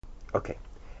Okay.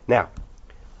 Now,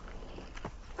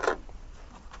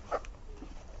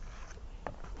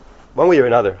 one way or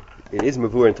another, it is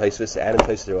Mavur and Taisvis, and in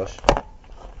Taisvis Rosh,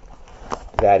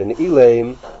 that an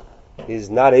Elaim is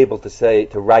not able to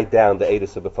write down the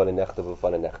Eidus of B'fana Nechta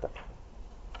B'fana Nechta.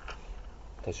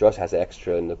 Taisvis Rosh has an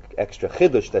extra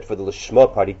chidush that for the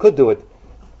Lishma part he could do it,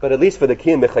 but at least for the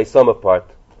Kiyam Mechaysama part,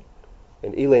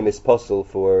 an Elaim is possible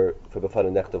for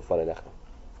B'fana Nechta B'fana Nechta.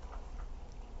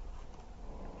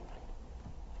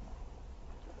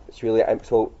 It's really,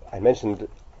 so I mentioned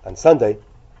on Sunday,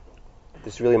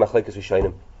 this is really Machlekes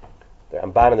Rishonim. The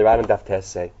Ramban and the Ran and Daf Tes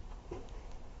say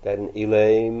that an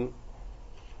Elaim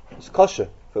is kosher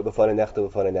for B'fana Nechta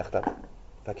B'fana Nechta.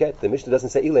 Okay, the Mishnah doesn't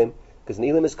say Elaim because an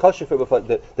Elaim is kosher for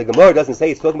B'fana. The Gemara doesn't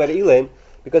say it's talking about an Elaim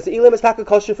because the Elaim is taka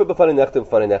kosher for B'fana Nechta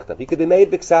B'fana Nechta. He could be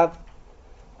made b'ksav.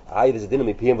 There's a din of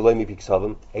mipiyim v'loy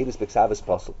mipiksavim. Eidus b'ksav is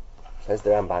possible. Says the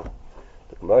Ramban.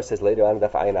 The Gemara says later on in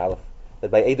Daf Ayin Aleph that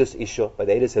by Eidus Isha, by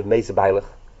the Eidus of Meisa Bailach,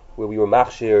 where we were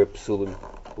machshir psulim,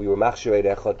 we were machshir eid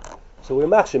echad. So we were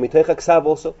machshir mitoich haksav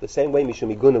also. The same way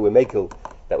mishum iguna we're mekil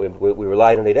that we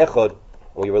relied on eid echad and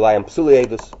we rely on psuli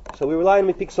eidus. So we rely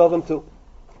on mipiksavim too.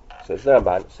 So it's the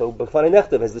Ramban. So B'fana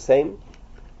Nechta has the same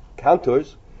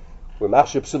contours. We're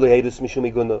machshir psuli eidus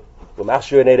mishum iguna. We're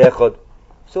machshir eid echad.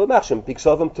 So we're machshir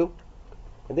mipiksavim too.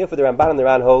 And therefore the Ramban and the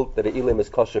Ran hold that the Elam is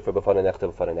kosher for B'fana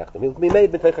Nechta B'fana Nechta. It will be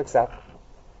made mitoich haksav.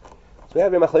 So we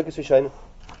have your Machlekes Rishonim.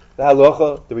 The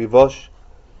Halacha, the Rivosh,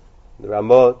 the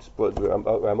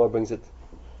Ramah brings it.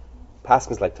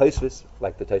 Paskins like Tosfos,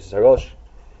 like the Tosfos Harosh,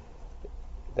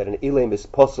 that an Elaim is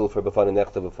possible for B'fana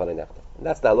Nechta B'fana Nechta. And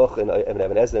that's the Halacha in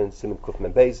Even Ezer and Simon Kuf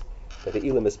Mem Beis, that the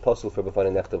Elaim is possible for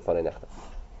B'fana Nechta B'fana Nechta.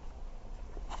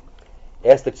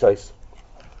 Erste choice,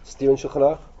 Stier in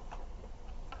Shulchan Aruch.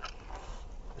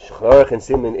 Shulchan Aruch in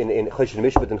Simon in Choshen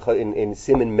Mishpat in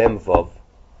Simon Mem Vav.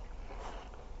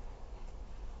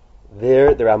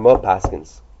 There are more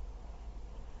paskins.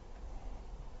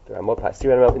 There are more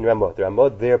paskins. In Ramah, there are more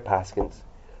there paskins,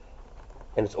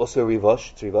 and it's also a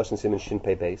Rivosh. It's a Rivosh in Simon Shin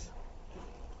Pei Beis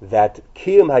that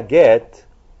Kiyum Haget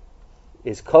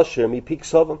is kosher mipik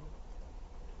sovim.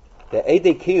 The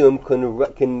Eidei Kiyum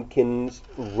can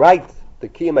write the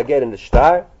Kiyum Haget in the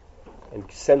shtar and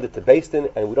send it to Beis Din,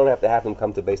 and we don't have to have them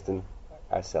come to Beis Din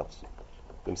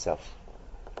themselves.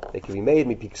 They can be made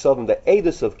mipik sovim. The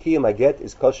Eidus of Kiyum Haget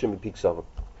is kosher mipik sovim.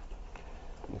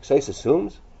 Nexus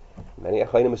assumes, many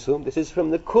Achayim assume, this is from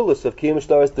the coolest of Kiyum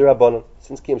Shtaris D'Rabbanan.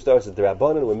 Since Kiyum Shtaris is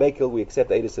D'Rabbanan, we're Mekel, we accept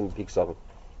the Eidus of mipik sovim.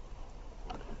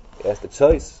 That's the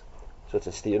choice. So it's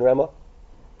a Stier in Ramah.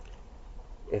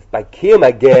 If by Kiyum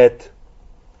Haget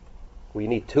we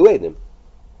need two Eidim,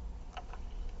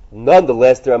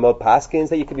 nonetheless there are more paskins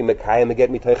that you could be Mekayim Haget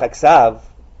mitoich haksav.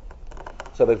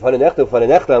 So B'fana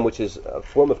Nechta, which is a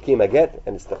form of Kiyum Haget,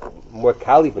 and it's the more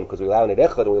kal even because we allow an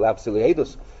Echad and we allow Psuli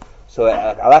Eidus. So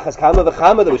Alachas Kama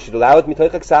V'Chama that we should allow it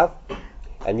mitoich haksav.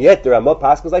 And yet there are more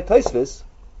paskins like Tosfos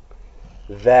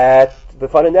that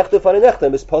B'fana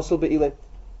Nechta is possible be'ilim.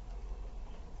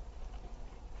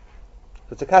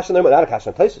 So it's a kasha not a kasha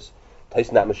on Tosfos.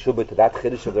 Tosfos not meshubah to that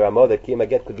chiddush of the Ramah that Kiyum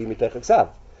Haget could be mitoich haksav.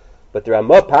 But there are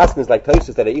more paskins like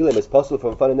Tosfos that Elam is possible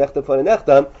from B'fana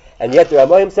Nechta, and yet there are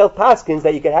more himself paskins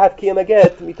that you can have Kiyum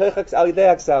Haget mitoich al yidei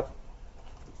haksav.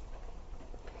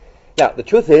 Now the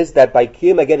truth is that by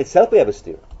Kiyum Haget itself we have a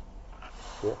steer.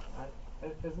 Yeah.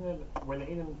 Isn't it when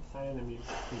Elam sign them you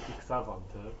ksav on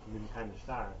to be kind of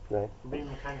star? Right. We're being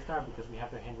kind of star because we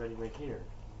have their handwriting right here.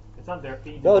 It's not their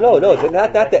Edom. No,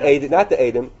 not the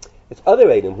Edom. It's other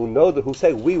Edom who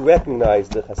say we recognize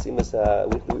the Chasimus.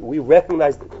 We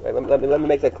recognize. Let me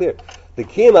make that clear. The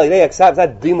Kiyum al yidei haksav is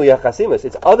not Dimui Chasimus.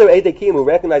 It's other Eidei Kiyum who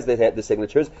recognize the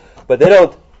signatures, but they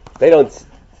don't.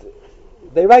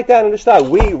 They write down on the star.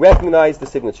 We recognize the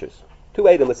signatures. Two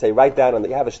Edom, let's say, write down on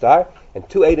you have a star, and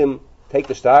two Edom take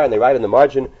the star and they write on the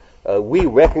margin. We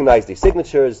recognize these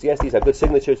signatures. Yes, these are good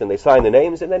signatures, and they sign the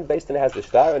names. And then Beis Din has the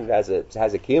star and it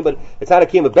has a kiyum, but it's not a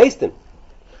kiyum of Beis Din.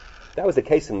 That was the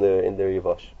case in the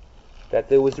Rivosh. That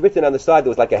there was written on the side there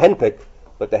was like a henpick,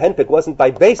 but the henpick wasn't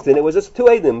by Beis Din. It was just two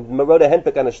Eidim wrote a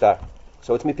henpick on the star.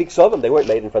 So it's mipik sovim. They weren't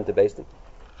made in front of Beis Din.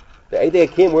 The Eidei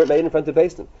Kiyum weren't made in front of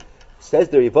Beis Din. Says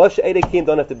the Rivosh, Eidei Kiyum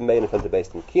don't have to be made in front of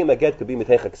Beis Din. Kiyum Haget could be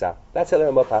mitoich haksav. That's how the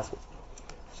Ramah passes.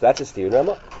 So that's a steer in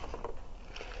Ramah.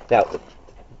 Now,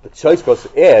 the choice goes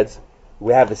adds,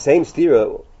 we have the same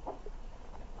stira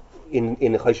in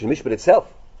the Choshen Mishpat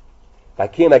itself. By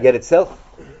Kiyum Haget itself,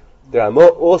 there are more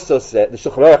also said, the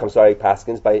Shulchan Aruch,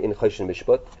 paskins by in Choshen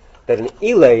Mishpat, that an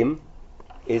Elaim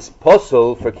is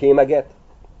possible for Kiyum Haget.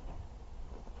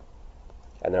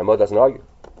 And the Ramah doesn't argue.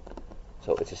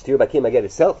 So it's a stira by Kiyum Haget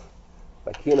itself.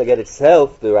 By Kiyum Aget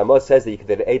itself, the Ramah says that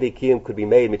Eidei Kiyum could be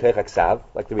made mitoich Aksav,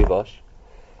 like the Rivosh.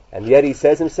 And yet he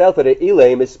says himself that an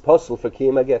Ilaim is possible for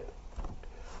Kiyum Aget.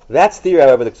 That's theory,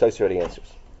 however, the Ksois already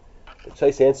answers. The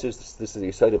Ksois answers, this is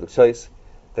the side of the Ksois,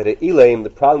 that an Ilaim, the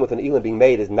problem with an Ilaim being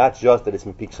made is not just that it's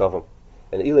Mipik Sovim.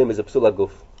 An Ilaim is a Psula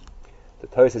Guf. The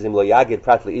Torah says, Im lo yagid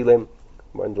prat le'ilim,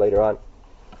 more later on.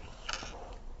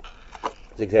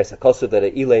 The Xeris HaKosov that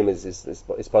an Ilaim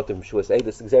is part of Shuas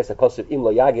Eidus. The Xeris HaKosov, Im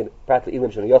lo yagid prat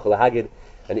le'ilim shon yochel hagid.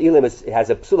 An Ilaim has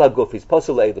a Psula Guf, he's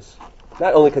Posel Eidus.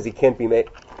 Not only because he can't be made,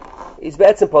 he's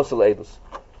Be'etzim Posel Eidus.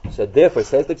 So therefore,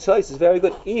 says the choice is very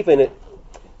good.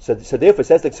 So therefore,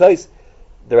 says the choice,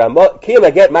 the Kiyum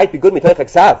Aget might be good mitoich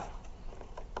Aksav,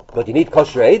 but you need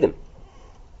kosher Eidim.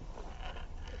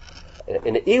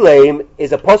 An Ilaim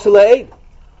is a Posel Eid.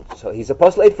 So he's a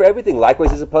Posel Eid for everything.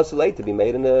 Likewise, he's a Posel Eid to be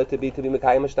made in to be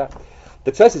Mekayim Shtar.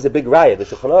 The choice is a big raya. The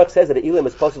Shulchan Aruch says that an Ilaim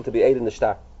is possible to be Eid in the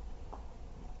Shtar.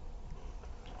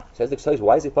 Says the choice,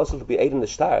 why is it possible to be Eid in the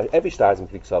Shtar? Every Shtar is in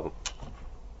Mipik Sovim.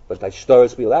 But by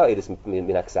Shtaros we allow Eidus min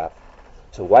Aksav.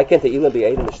 So why can't the Ilaim be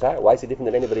Eid in the Shtar? Why is he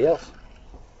different than anybody else?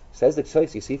 Says the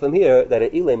choice, you see from here that an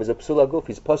Ilaim is a Psula Guf.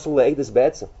 He's possible to Eidus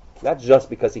Be'etzim. Not just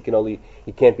because he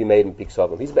can't be made in Pik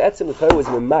Sovim. He's Be'etzim, the Torah was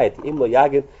Mimayit. Im lo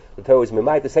yagid, the Torah was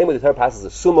Mimayit. The same way the Torah passes a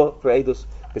Summa for Eidus.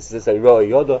 This is a Ro'a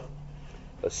Yoda.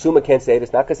 A Summa can't say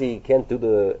Eidus, not because he can't do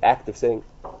the act of saying.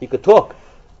 He could talk.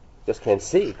 Just can't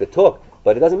see. He could talk.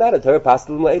 But it doesn't matter. The Torah passes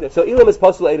him Eidus. So Ilaim is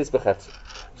possible Eidus B'chetz.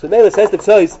 So Mela says the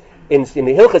choice, in the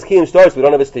Hilchas Kiyum Stores, we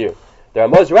don't have a steer. The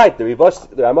Ramah is right. The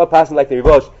Ramah passing like the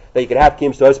Rivosh, that you can have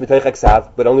Kiyum Stores mitoich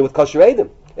Aksav, but only with kosher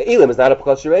Eidim. Elam is not a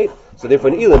kosher Eid, so therefore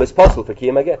an Elam is possible for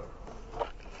Kiyum Aget.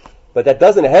 But that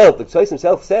doesn't help. The Tzos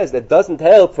himself says that doesn't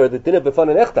help for the din of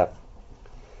Befana Nechta,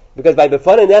 because by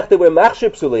Befana Nechta we're machshir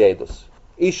Psulei Eidus.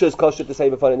 Isha is kosher to say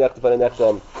Befana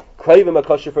Nechta. Krayvim are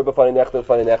kosher for Befana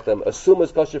Nechta. Asuma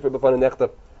is kosher for Befana Nechta.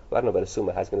 Well, I don't know about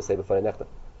Asuma. How's going to say Befana Nechta?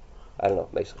 I don't know.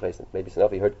 Maybe it's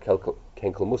enough. He heard Ken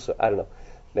Kulmusa. I don't know.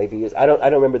 Maybe he is. I don't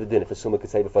remember the din if Asuma could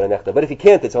say Befana Nechta. But if he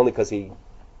can't, it's only because he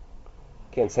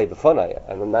can't say Befana.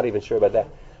 I'm not even sure about that.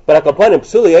 But Akapanim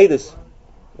Psuli Eidus.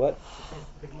 What?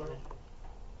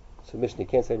 So Mishnah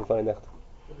can't say Befana Nechta.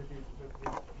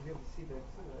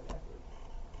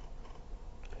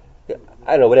 Yeah,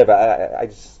 I don't know. Whatever. I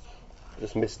just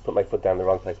put my foot down in the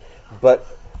wrong place. But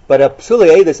Psuli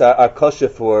Eidus are kosher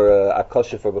for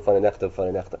Befana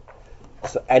Nechta.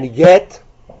 So and yet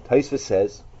Tosfos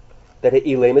says that an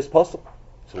Elam is possible.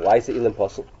 So why is the Elam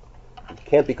possible? It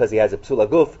can't because he has a Psula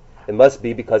Guf. It must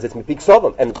be because it's Mipik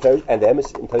Sovim. And the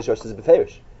emes in Tosfos is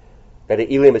Beferish. That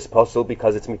an Elam is possible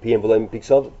because it's Mipiyim V'lo Mipik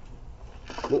Sovim.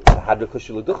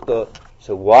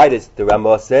 So why does the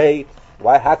Ramah say,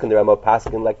 how can the Ramah pass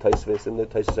him like Tosfos and the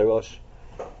Tosfos Arosh?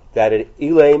 That an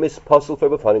Elam is possible for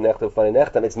Befana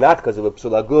Nechta, and it's not because of a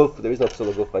Psula Guf. There is no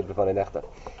Psula Guf by Befana Nechta.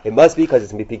 It must be because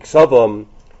it's Mipik Sovim.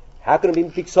 How can it be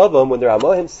Mipik Sovim when the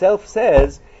Ramah himself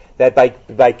says that by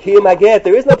Kiyum Aget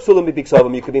there is no Psula Mipik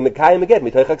Sovim? You could be Mekayim Aget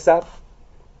mitoich Aksav.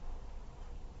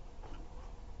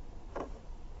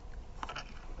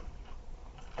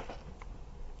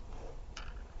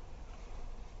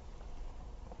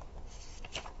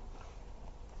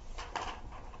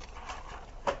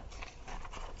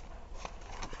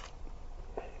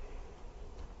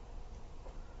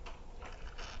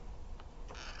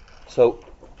 So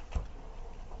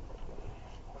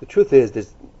the truth is,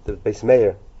 there's the Beis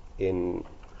Meir in,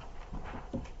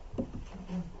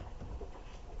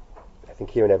 I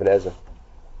think here in Even Ezer.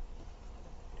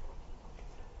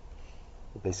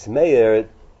 The Beis Meir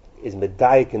is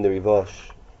medayik in the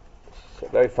Rivosh. It's a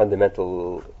very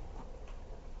fundamental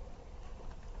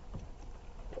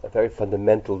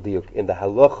diuk in the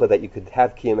halacha that you could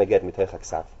have Kiyum Aget mitoich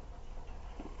Aksav.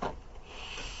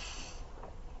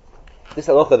 This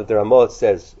halacha that the Ramah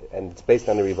says, and it's based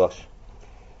on the Rivosh,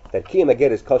 that Kiyum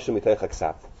Aget is kosher mitoich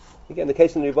Aksav. Again, the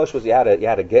case in the Rivosh was you had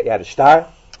a star,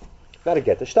 not a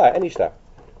get, a star, any star.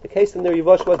 The case in the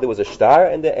Rivosh was there was a star,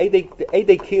 and the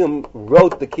Eidei Kiyum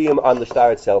wrote the Kiyum on the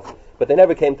star itself, but they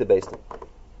never came to Beis Din.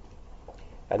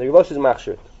 And the Rivosh is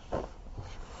machshir.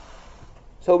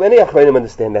 So many Achronim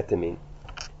understand that to mean,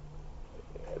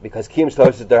 because Kiyum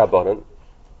stars is Derabanan.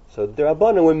 So the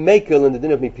Rabbanan were makel in the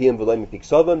din of Mipiyim V'lo Mipik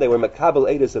Sovim. They were makabel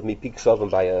Eidus of Mipik Sovim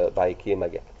by Kiyum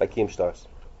Aget, by Kiyum stars.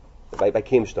 By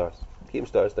Kiyum stars. Kiyum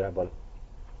stars, the Rabbanan.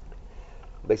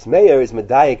 Beis Meir is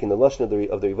medayik in the lashon of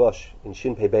the Rivosh in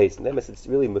Shin Pei Beis, and it's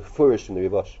really mefurish from the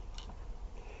Rivosh.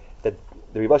 That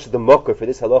the Rivosh is the mocker for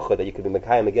this halacha that you could be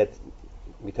Mekayim Aget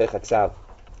mitoich Aksav.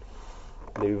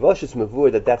 The Rivosh is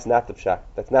mevur that that's not the pshat,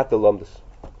 that's not the lumdus.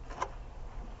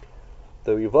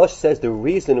 The Rivosh says the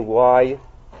reason why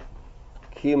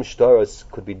Kiyum Shtaros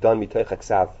could be done mitoich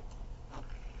haksav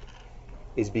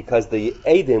is because the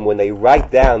Eidim, when they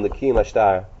write down the Kiyum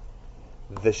Ashtar,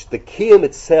 the Kiyum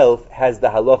itself has the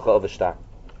halacha of a shtar.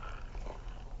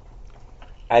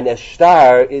 And a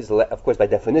shtar is, of course, by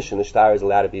definition, a shtar is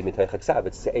allowed to be mitoich haksav.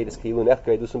 It's Eidus Kiyum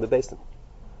Echker Eidusum Bebeistim.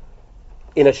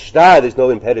 In a shtar, there's no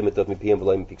impediment of mipiyim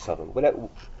v'lo mipiksavim.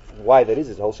 Why that is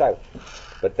a whole shayla.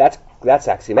 But that's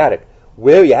axiomatic.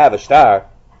 Where you have a shtar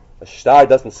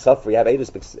doesn't suffer. You have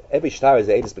every shtar is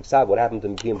Eidus Biksav. What happened to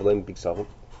mipiyim v'lo mipiksavim?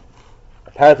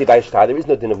 Apparently, by a shtar, there is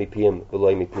no din of mipiyim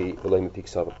v'lo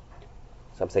mipiksavim.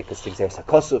 Some say because there's a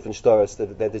kosuf in shtaros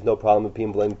that there's no problem with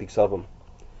mipiyim v'lo mipiksavim.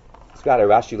 It's got a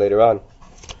Rashi later on.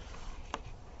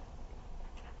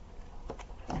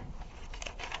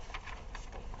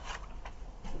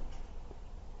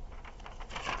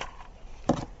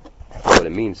 What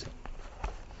it means.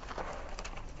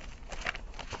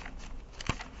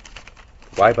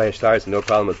 Why by a shtar is no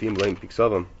problem with being blamed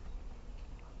piksovim?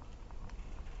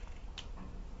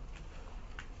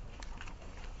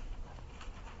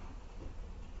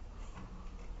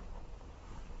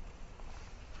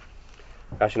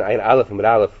 Rashi Ayin Aleph and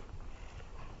Aleph.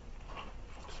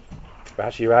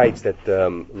 Rashi writes that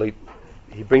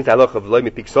he brings the halach of loy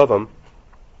mipiksovim.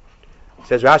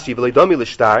 Says Rashi v'loy domi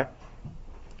l'shtar.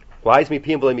 Why is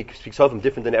mipiyim v'loy mipiksovim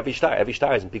different than every shtar? Every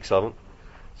shtar is in piksovim.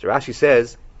 So Rashi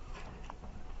says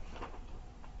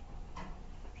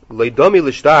loy domi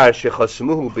l'shtar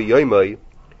shechasmuhu b'yoymay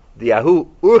diyahu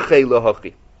urchei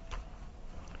lohachi.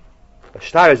 A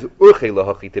shtar is urchei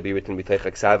lahachi to be written b'teich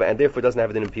haksav, and therefore doesn't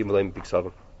have it in piyim v'loy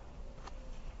mipiksavim.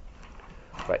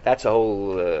 Right, that's a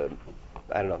whole,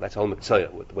 that's a whole mitzvah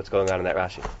with what's going on in that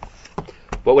Rashi.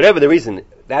 But whatever the reason,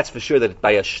 that's for sure that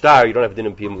by a shtar you don't have it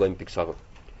in piyim v'loy mipiksavim.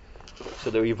 So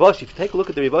the Rivosh, if you take a look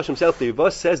at the Rivosh himself, the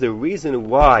Rivosh says the reason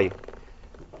why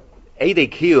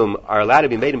Eidei Kiyum are allowed to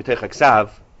be made in b'teich haksav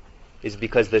is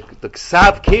because the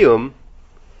ksav Kiyum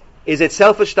is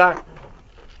itself a shtar.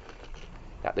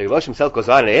 Now, the Rivosh himself goes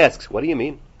on and asks, what do you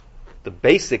mean? The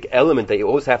basic element that you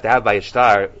always have to have by a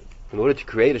shtar, in order to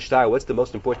create a shtar, what's the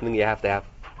most important thing you have to have?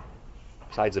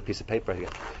 Besides a piece of paper again.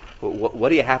 What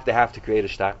do you have to create a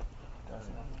shtar?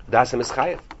 Dasam is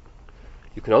chayev.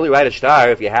 You can only write a shtar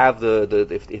if you have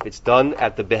if it's done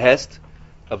at the behest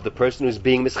of the person who's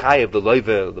being mischayev, the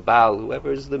loive, the baal,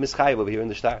 whoever is the mischayev over here in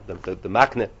the shtar, the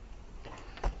makne.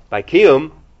 By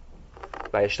kiyum,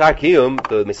 by a shtar kiyum,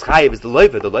 the mischayev is the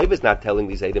loiva. The loiva is not telling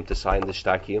these Eidim to sign the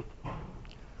shtar kiyum.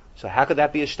 So how could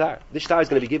that be a shtar? This shtar is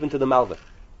going to be given to the malva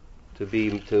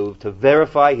to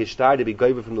verify his shtar to be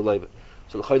goyver from the loiva.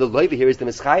 So the loiva here is the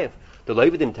mischayev. The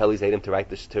loiva didn't tell these Eidim to write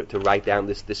this to write down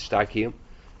this shtar kiyum.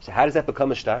 So how does that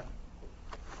become a shtar?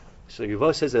 So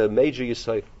Rivosh says a major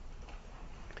yesod.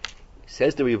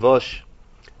 Says the Rivosh,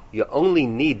 you only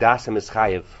need dasam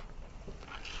mischayev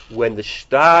when the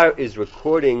shtar is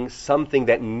recording something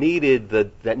that needed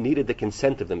the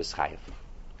consent of the mischayev.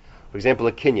 For example,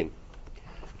 a kinyan.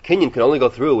 Kinyan can only go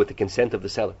through with the consent of the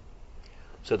seller.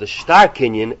 So the shtar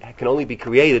kinyan can only be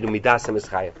created in midasam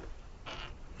mischayev.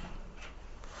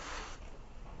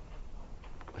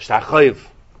 Shtar chayev,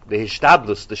 the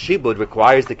hishtablus, the shibud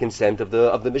requires the consent of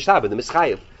the mishtabed, the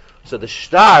mischayev. So the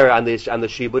shtar on the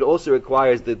shibud also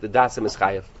requires the dasam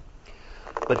mischayev.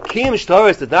 But Kiyum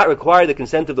Shtaros does not require the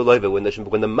consent of the loiva.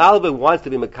 When the malva wants to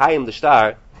be Mekayim the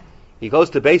shtar, he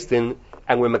goes to Beis Din,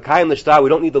 and we're Mekayim the shtar. We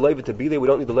don't need the loiva to be there. We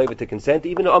don't need the loiva to consent.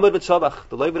 Even Amud B'Tzavach,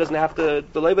 the loiva doesn't have to.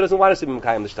 The loiva doesn't want us to be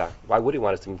Mekayim the shtar. Why would he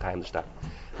want us to be Mekayim the shtar?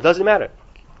 It doesn't matter.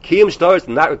 Kiyum Shtaros does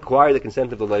not require the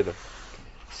consent of the loiva.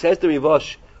 Says the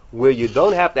Rivosh, where you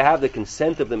don't have to have the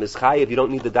consent of the mischayev, you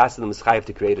don't need the das of the mischayev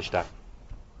to create a shtar.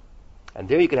 And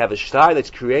there you can have a shtar that's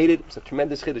created. It's a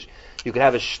tremendous chiddush. You can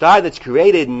have a shtar that's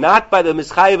created not by the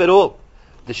mischayev at all.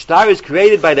 The shtar is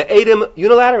created by the Eidim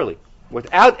unilaterally,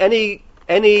 without any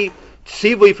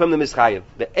tzivui from the mischayev.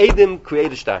 The Eidim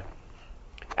create a shtar,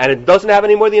 and it doesn't have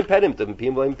any more the impediment of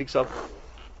piyim v'lo mipiksavim.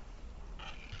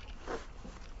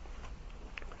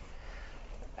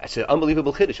 It's an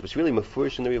unbelievable chiddush, but it's really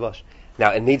mafurish in the Rivosh.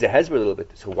 Now it needs a hezbollah a little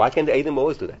bit. So why can't the Eidim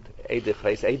always do that?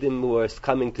 Eidim who are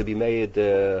coming to be made,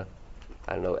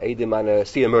 Eidim on a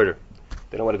see a murder.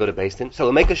 They don't want to go to Beis Din, so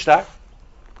they'll make a shtar.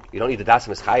 You don't need the das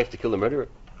mischayev to kill the murderer.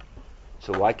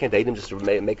 So why can't the Eidim just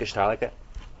make a shtar like that?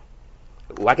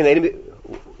 Why can't the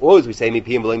Eidim always we say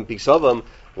mipiyim v'lo mipiksavim?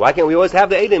 Why can't we always have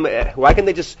the Eidim? Why can't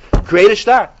they just create a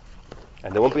shtar,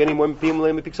 and there won't be any more mipiyim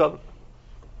v'lo mipiksavim?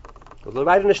 They'll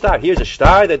write in a shtar. Here's a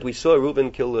shtar that we saw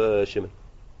Reuben kill Shimon.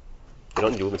 You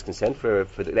don't need Reuben's consent for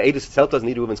the Eidos itself doesn't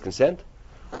need Reuben's consent.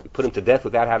 We put him to death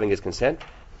without having his consent.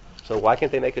 So why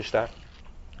can't they make a shtar?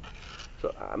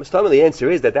 So the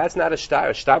answer is that's not a shtar.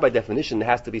 A shtar by definition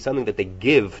has to be something that they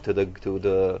give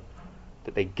that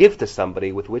they give to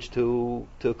somebody with which to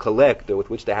collect or with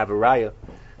which to have a raya.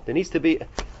 There needs to be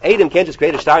Adam can't just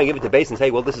create a shtar and give it to base and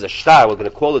say, well, this is a shtar. We're going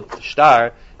to call it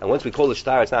shtar, and once we call it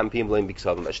shtar, it's not in piyam v'lo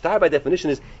biksavim. A shtar by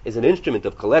definition is an instrument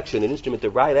of collection, an instrument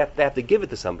of raya. They have to give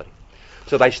it to somebody.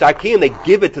 So by shtar kiyum, they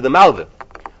give it to the malva.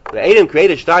 The Adam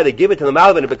create a shtar, they give it to the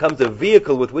malva, and it becomes a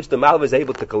vehicle with which the malva is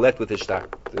able to collect with his shtar.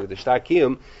 The shtar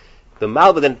kiyum, the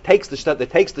malva then takes the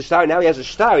shtar. Now he has a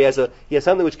shtar. He has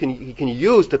something which he can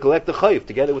use to collect the chayv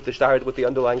together with the shtar, with the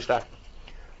underlying shtar.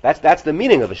 That's the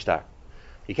meaning of a shtar.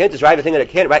 You can't just write a thing that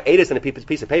can't write edus on a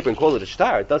piece of paper and call it a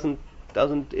shtar. It doesn't.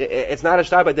 It's not a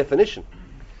shtar by definition.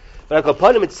 But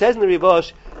upon him, it says in the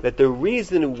Rivosh that the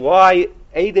reason why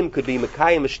Adam could be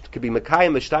mekayim a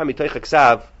shtar mitoich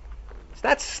haksav, it's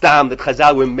not stam that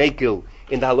Chazal were mekil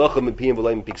in the halacha mepiyim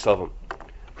v'lo biksavim.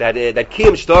 That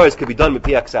kiyum shtaris could be done with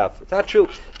piyaksav. It's not true.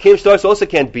 Kiyum shtaris also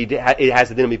can't be. It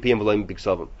has a din of mipiyim v'lo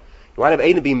biksavim. You want to have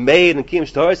Adam be made in kiyum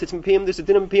shtaris? It's mipiyim. There's a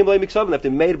din of mipiyim v'lo biksavim. They have to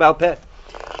be made about peh.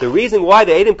 The reason why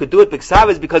the Adam could do it biksav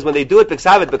is because when they do it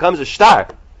biksav, it becomes a shtar.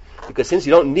 Because since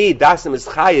you don't need dasim as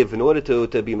chayiv in order to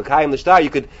be mekayim the shtar,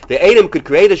 the Adam could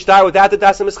create a shtar without the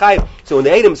dasim as chayiv. So when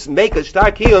the Adams make a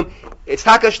shtar kiyum, it's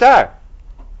tak a shtar,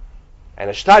 and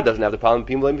a shtar doesn't have the problem of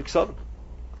mipiyim v'lo biksavim.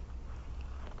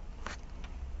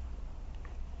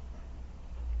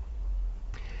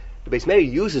 The Beis Meir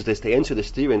uses this to answer the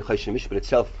stira in Choshen Mishpat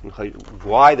itself,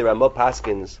 why the Ramah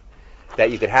paskins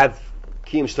that you could have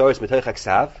kiyum shtaris mitoich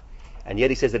haksav, and yet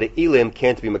he says that an elim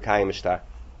can't be mekayim a shtar.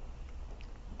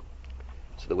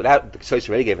 So that without the Ksos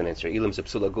already gave an answer. Elim's a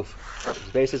psula guf.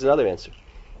 The Beis says another answer.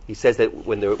 He says that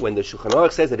when the Shulchan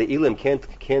Aruch says that an elim can't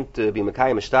be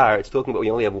mekayim a shtar, it's talking about when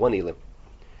you only have one elim.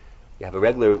 You have a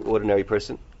regular ordinary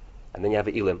person, and then you have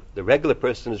an elim. The regular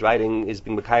person is being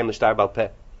mekayim the shtar bal peh.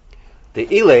 The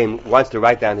Elam wants to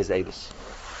write down his edus.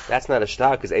 That's not a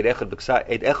shtar, because Eid Echad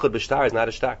b'shtar is not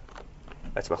a shtar.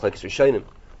 That's machlekes rishonim.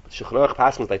 Shulchan Aruch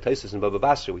passes like Tosfos and Baba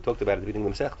Basra. We talked about it at the beginning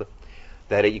of the Masechta.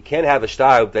 That you can't have a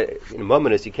shtar, that in a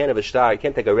moment you can't have a shtar, you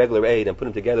can't take a regular Eid and put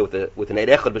them together with an Eid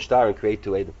Echad b'shtar and create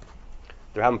two Eidim.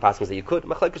 The Rambam passes that you could.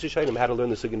 Machlekes rishonim, how to learn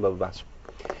the sugya in Baba Basra.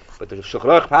 But the Shulchan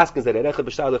Aruch passes that Eid Echad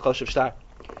b'shtar the choshev shtar.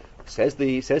 Says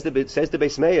the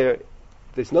Beis Meir,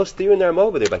 there's no steer in there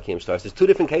over there by kiyum shtaris. There's two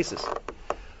different cases.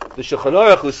 The Shulchan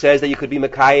Aruch who says that you could be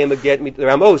mekayim again. The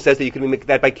Ramo says that you could be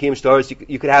that by kiyum shtaris.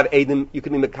 You could have edim. You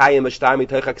could be mekayim a shtar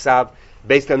mitoich haksav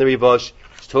based on the Rivosh.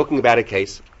 He's talking about a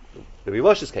case, the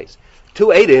Rivosh's case. Two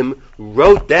edim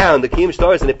wrote down the kiyum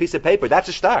shtaris in a piece of paper. That's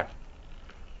a shtar.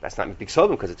 That's not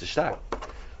biksovim because it's a shtar.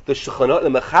 The Shulchan Aruch, the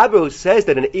Mechaber who says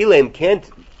that an elam can't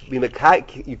be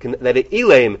mekayim. That an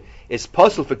elam is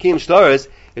possible for kiyum shtaris.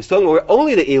 Is talking where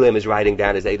only the elam is writing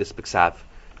down as edus b'ksav,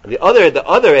 and the other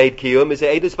eid kiyum is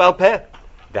edus bal peh.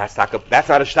 That's not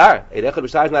a shtar. Eid echad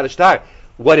b'shtar is not a shtar.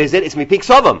 What is it? It's mipik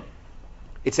sovim.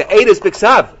 It's an edus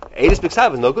b'ksav. Edus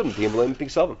b'ksav is no good. Mipik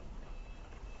sovim.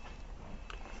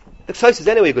 The Ksos is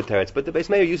anyway a good teretz, but the Beis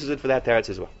Meir uses it for that teretz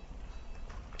as well.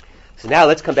 So now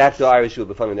let's come back to our issue of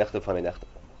b'fanei nechta, b'fanei nechta.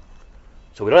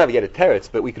 So we don't have yet a teretz,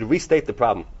 but we could restate the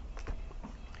problem.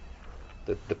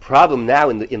 The problem now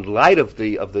in light of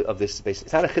this,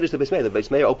 it's not a chiddush to the Beis Meir. The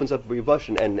Beis Meir opens up Rivosh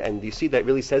and you see that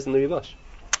really says in the Rivosh.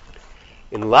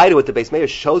 In light of what the Beis Meir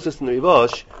shows us in the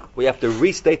Rivosh, we have to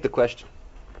restate the question.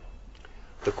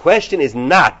 The question is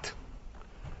not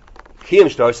kiyum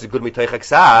shtaris is good mitoich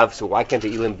haksav, so why can't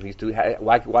the elim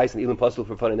why is the elim possible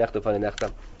for b'fanei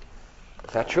nechta?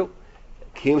 It's not true.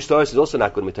 Kiyum shtaris is also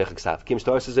not good mitoich haksav. Kiyum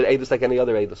shtaris is an edus like any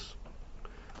other edus.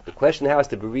 The question now has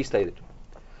to be restated.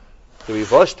 The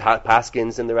Rivosh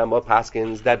paskins and the Ramah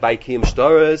paskins that by kiyum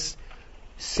shtaris,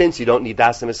 since you don't need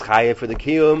dasim as chayev for the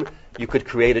kiyum, you could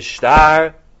create a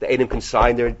shtar. The Adam can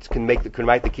sign there, can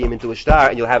write the kiyum into a shtar,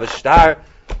 and you'll have a shtar.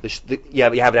 You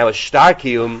have now a shtar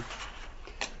kiyum.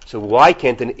 So why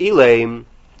can't an elam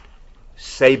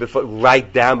say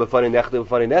write down b'fanei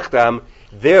nechta,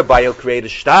 thereby you'll create a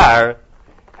shtar,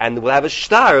 and we'll have a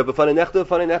shtar of b'fanei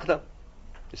nechta.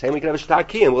 The same way we can have a shtar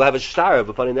kiyum, we'll have a shtar of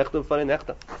b'fanei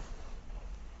nechta.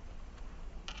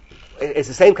 It's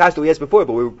the same kasha we asked before,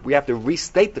 but we have to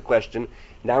restate the question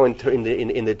now in the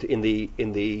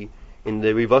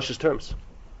Rivosh's terms.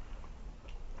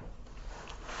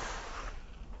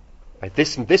 Right,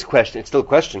 this question, it's still a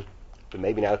question, but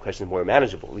maybe now the question is more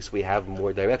manageable. At least we have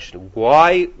more direction.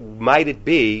 Why might it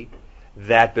be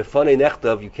that b'fanei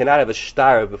nechta you cannot have a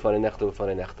shtar of b'fanei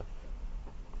nechta?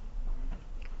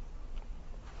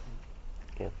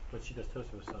 Yeah. But she just told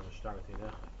us on a shtar with the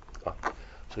nechta.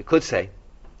 So we could say.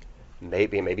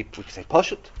 Maybe we could say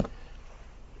pashut.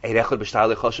 Eid echad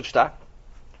b'shtar lechoshev shtar.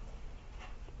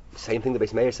 Same thing the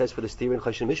Beis Meir says for the steer in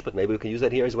Choshen Mishpat. Maybe we can use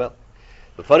that here as well.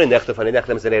 B'fanei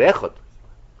nechtav is an Eid Echad.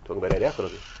 Talking about Eid Echad over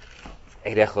here.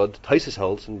 Eid Echad, Tosfos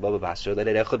holds in Baba Basra that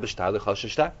Eid Echad b'shtar l'choshev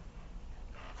shtar.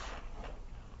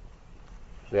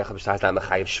 Eid Echad b'shtar is not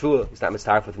mechayev shvua. It's not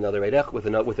mistarf with another Eid Echad,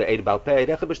 with the Eid Baal Peh. Eid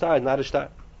Echad b'shtar is not a shtar.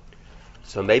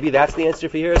 So maybe that's the answer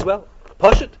for here as well.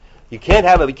 Push it. You can't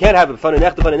have a b'fanei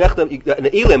nechtav. An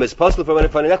Elim is possible for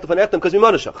b'fanei nechtav because we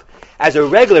monashach. As a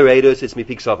regular Eidus, it's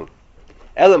mipik sovim.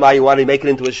 Elamai, you want to make it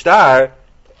into a star.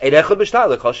 Eid Echad b'shtar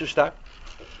l'choshev shtar.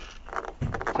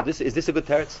 So is this a good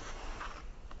teretz?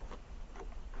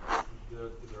 The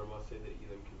Rama say that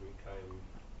Elim can be Mekayim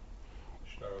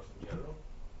shtaros in general?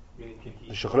 Meaning can he...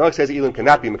 The Shulchan Aruch says Elim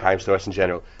cannot be Mekayim shtaros in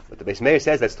general, but the Beis Meir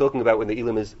says that's talking about when the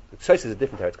Elim is... Tzos is a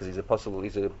different teretz because he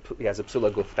has a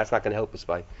psula guf. That's not going to help us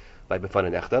by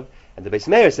b'fanei nechtav. And the Beis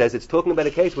Meir says it's talking about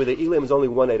a case where the Elim is only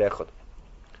one Eid Echad.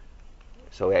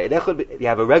 So Eid Echad, you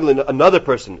have another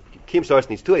person. Kim Soros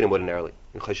needs two Eidim ordinarily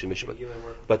in Choshen Mishpat,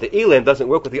 but the Elim doesn't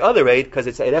work with the other Eid because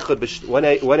it's Eid Echad. One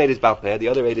Eid is Baal Peh, the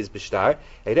other Eid is B'shtar.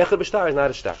 Eid Echad B'shtar is not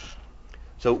a shtar.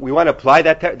 So we want to apply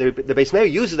that. The Beis Meir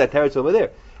uses that teretz over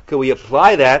there. Can we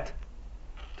apply that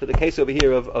to the case over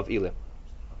here of Elim?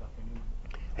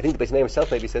 I think the Beis Meir himself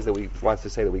maybe says that wants to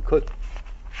say that we could.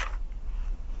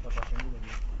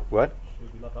 What?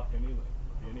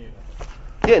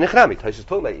 Yeah, Nechrami. Tosfos is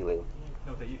talking about Elim.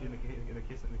 No, in the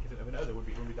case of an other would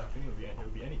be Dafkin, it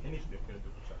would be any shliach going to do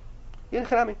for sure. Yeah,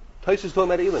 Nechrami. Tosfos is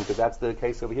talking about Elim because that's the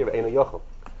case over here of Eino Yochel.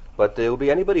 But there will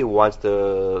be anybody who wants to.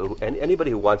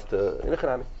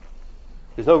 Nechrami.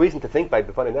 There's no reason to think by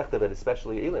b'fanei nechtav that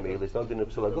especially Elim. There's no din of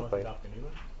psula guf by it.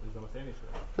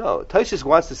 No, Tosfos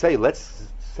wants to say, let's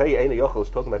say Eino Yochel is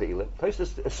talking about Elim.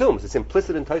 Tosfos assumes it's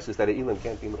implicit in Tosfos that Elim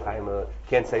can't be Mekayim,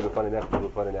 can't say b'fanei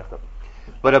nechtav.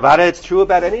 But about it, it's true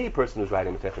about any person who's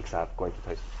writing Metech Ksav going to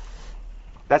Tosfos.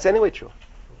 That's anyway true.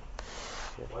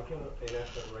 Yeah. Why can't Eid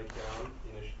Echad write down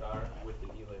in a shtar with the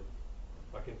Elim?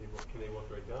 Why can't they both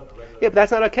write down a regular? Yeah, but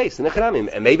that's not our case.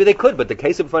 And maybe they could, but the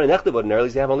case of b'fanei nechtav ordinarily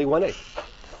is they have only one Eid.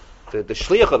 The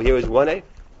shliach over here is one Eid.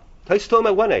 Tosfos is talking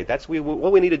about one Eid. That's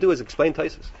what we need to do is explain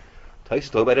Tosfos. Tosfos is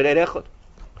talking about an Eid Echad.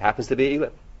 Happens to be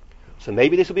Elim. So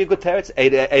maybe this will be a good teretz.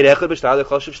 Eid Echad b'shtar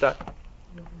l'choshev shtar.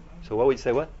 So what would you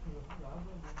say? What?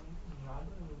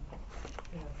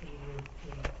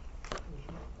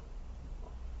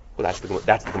 Well,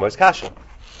 that's the Gemara's kasha.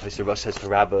 Tosfos Rosh says for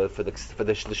Rabba for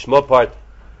the Shema part.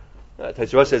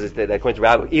 Tosfos Rosh says that according to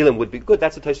Rabba, Elim would be good.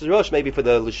 That's the Tosfos Rosh. Maybe for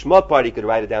the Lishma part, he could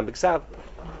write it down b'ksav.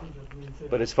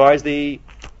 But as far as the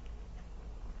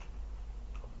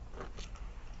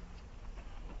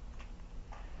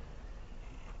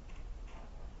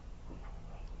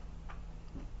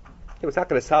it's not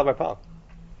going to solve our problem.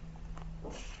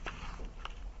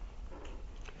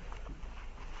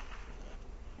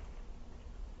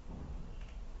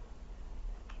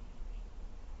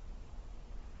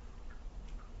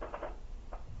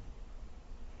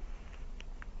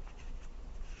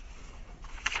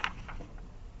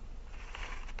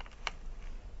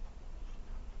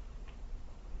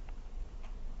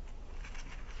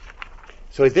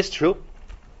 So is this true?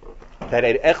 That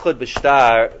Eid Echad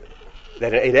b'shtar,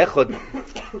 that Eid Echad,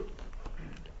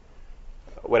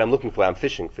 what I'm looking for, I'm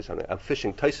fishing for something. I'm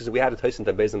fishing. Tosfos, we had a Tosfos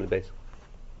on Beis on the base.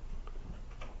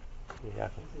 Yeah.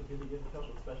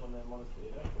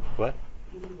 What?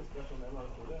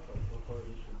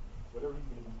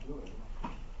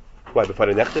 Why?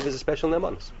 B'fanei nechtav is a special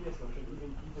nemanus. Yes, so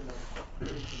even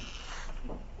to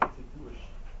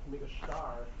make a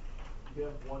star, you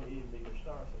have one Eid make a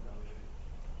star.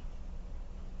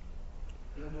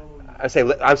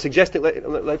 I'm suggesting.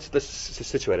 Let's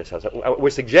situate ourselves. We're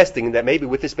suggesting that maybe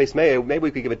with this Beis Meir, maybe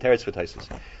we could give a teretz for Tosfos.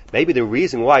 Maybe the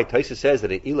reason why Tosfos says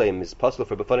that Elim is possible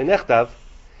for b'fanei nechtav,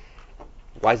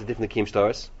 why is it different than Kim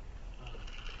Shtaros?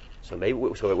 So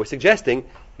we're suggesting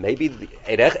maybe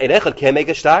Eid Echad can make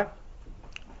a star.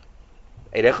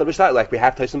 Eid Echad b'shtar, like we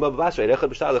have Tosfos in Baba Basra. Eid Echad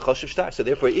b'shtar l'choshev shtar. So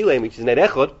therefore, Elim, which is an Eid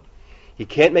Echad, he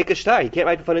can't make a star. He can't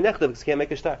write b'fanei nechtav because he can't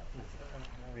make a star.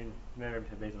 Married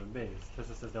to Beis on Beis.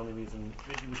 Tosfos says the only reason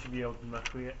we should be able to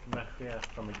machriach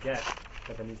from a get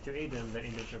that there needs two Eidim that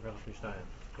Eidim should be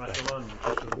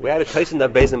We had a Tosfos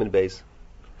on Beis and Beis.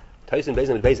 Tosfos and Beis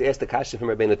and Beis asked the kasha from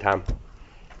Rabbeinu Tam.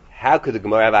 How could the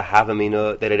Gemara have a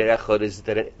havamina that Eid Echad is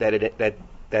that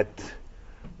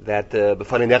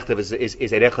b'fanei nechtav is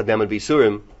Eid Echad neman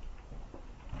b'isurim?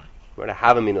 We're to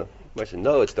havamina. We said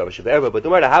no, it's davar shebe'erva. But the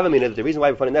Gemara havamina that the reason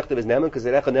why b'fanei nechtav is neman because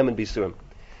Eid Echad neman b'isurim.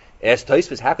 Ask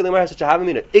Tosfos, how can the Gemara have such a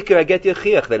havamina? Ikar I get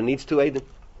yochiach that it needs two Eidim.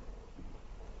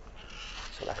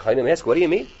 So the Chayim ask, what do you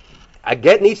mean? A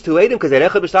get needs two Eidim because Eid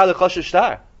Echad b'shtar l'choshev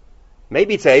shtar.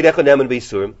 Maybe it's Eid Echad neman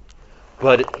b'isurim.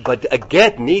 But a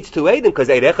get needs two Eidim because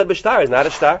Eid Echad b'shtar is not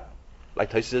a star, like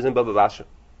Tosfos says in Baba Basra.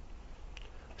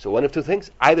 So one of two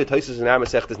things: either Tosfos in our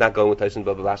Masechta is not going with Tosfos in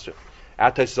Baba Basra.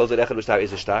 Our Tosfos holds that Echad b'shtar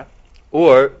is a star,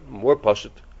 or more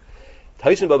pashut.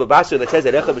 Tosfos in Baba Basra that says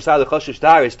that Echad b'shtar l'choshev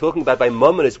star is talking about by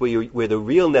Mamonis where the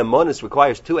real Nemonis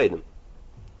requires two Eidim.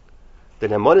 The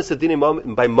Nemonis of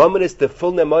Dinim by Mamonis the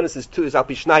full Nemonis is al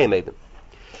pi shnayim Eidim.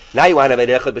 Now you want to have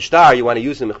an Echad b'shtar, you want to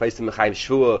use him Mechayim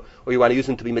Shvua, or you want to use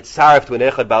him to be mitzaref to an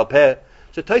Echad Baal Peh.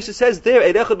 So Tosfos says there,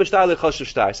 Eid Echad b'shtar l'choshev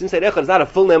star. Since Eid Echad is not a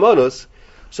full Nemonos,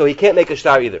 so he can't make a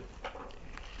star either.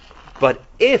 But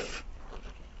if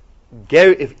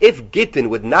Gittin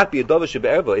would not be a Dover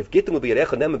Shebe'erba, if Gittin would be an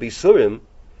Echad Nema Bisurim,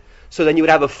 so then you would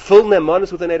have a full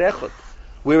Nemonos with an Eid Echad.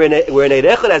 Where an Eid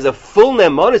Echad has a full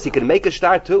Nemonis, he can make a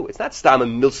star too. It's not stam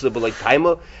and milsa like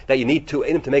timer that you need two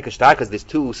Eidim to make a star because there's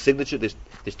two signatures,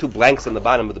 there's two blanks on the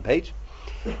bottom of the page.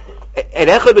 An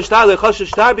Echad b'shtar l'choshev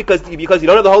star because you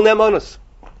don't have the whole Nemonis.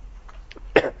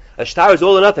 A star is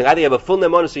all or nothing. Either you have a full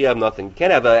Nemonis or you have nothing. You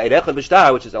can't have an Eid Echad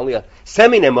b'shtar which is only a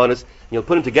semi-Nemonis and you'll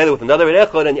put them together with another Eid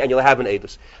Echad and you'll have an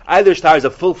Eidus. Either a star is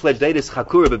a full-fledged Eidus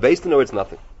chakura b'beistin or it's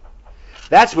nothing.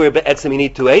 That's where be'etzim you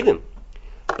need two Eidim.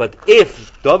 But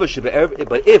if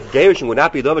Gerushin would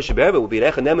not be Dover Shebe'erba, it would be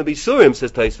an Echad Nema Bisurim,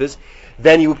 says Tosfos,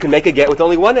 then you can make a get with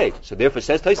only one Eid. So therefore,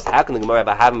 says Tosfos, how can the Gemara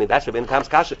about Havamina? That's Rabbeinu Tam's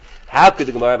kasha. How could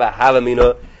the Gemara about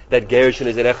Havamina that Gerushin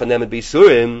is an Echad Nema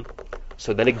Bisurim?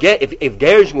 So then a get, if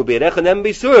Gerushin would be an Echad Nema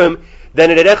Bisurim, then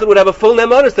an Echad would have a full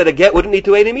Nemonis that a get wouldn't need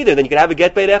two Eidim either. Then you could have a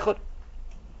get by Echad.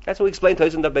 That's what we explained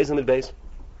Tosfos in the base and mid base.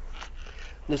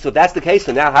 So if that's the case,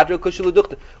 so now Hadra Kushul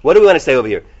Dukta. What do we want to say over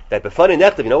here? That B'fanei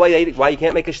Nechtav, you know why you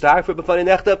can't make a star for B'fanei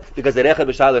Nechtav? Because the Echad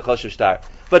b'shtar l'choshev star.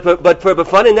 But for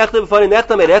B'fanei Nechtav,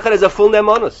 an Echad is a full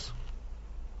Nemonos.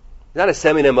 It's not a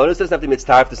semi-Nemonos, it doesn't have to be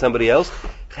mitzaref to somebody else.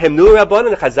 Chemnu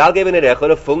Rabbanan, Chazal gave an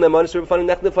Echad a full Nemonos for B'fanei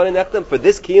Nechtav. For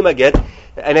this Kiyum I get,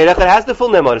 an Echad has the full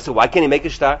Nemonos, so why can't he make a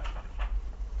star?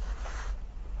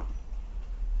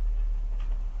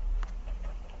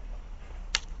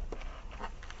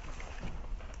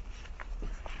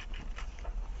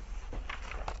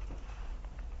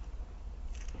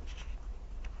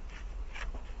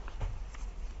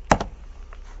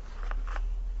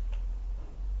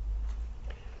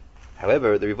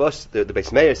 However, the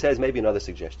Beis Meir says maybe another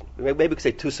suggestion. Maybe we could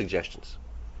say two suggestions.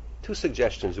 Two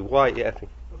suggestions. Why? Yeah, I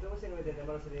think.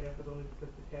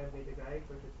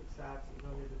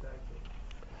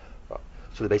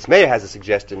 So the Beis Meir has a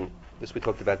suggestion. This we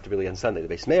talked about really on Sunday.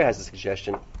 The Beis Meir has a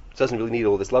suggestion. It doesn't really need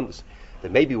all this lumdus.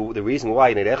 That maybe the reason why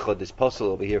in Echad this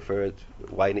puzzle over here for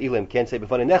why in Elam can't say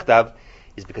B'fanei Nechtav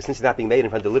is because since it's not being made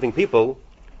in front of the living people,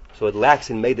 so it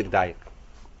lacks in Meidik Dayak.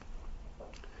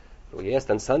 What you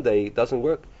asked on Sunday doesn't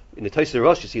work. In the Tosfos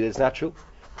Rosh, you see that it's not true.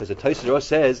 Because the Tosfos Rosh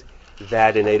says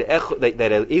that an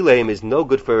Elam is no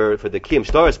good for the Kiyum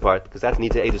Shtaris part, because that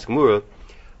needs an Eidus Gemura.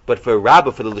 But for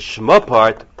Rabbah, for the Lishma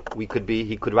part, he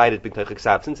could write it B'Tach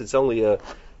Eksav. Since it's only a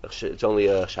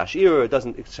Shashir, it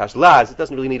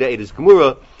doesn't really need an Eidus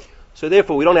Gemura. So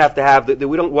therefore, we don't have to have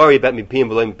we don't worry about Mipiyim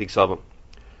V'Lo Mipik Savim.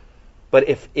 But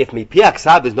if Mipi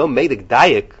Aksav there's no Meidik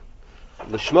Dayak,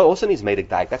 Lishma also needs Meidik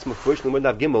Dayak. That's Mefurish in the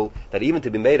Murnav Gimel, that even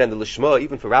to be made on the Lishma,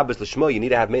 even for Rabbis Lishma, you need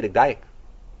to have Meidik Dayak.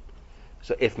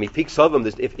 So if Mipik Sovim,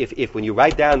 if when you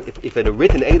write down, if in a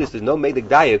written Eidus there's no Meidik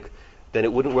Dayak, then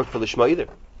it wouldn't work for Lishma either.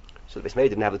 So the Beis Meir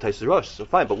didn't have the Tosfos Rosh, so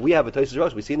fine, but we have a Tosfos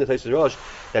Rosh. We see in the Tosfos Rosh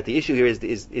that the issue here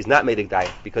is not Meidik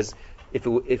Dayak, because if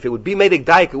it would be Meidik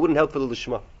Dayak, it wouldn't help for the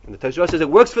Lishma. And the Tosfos Rosh says it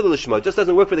works for the Lishma, it just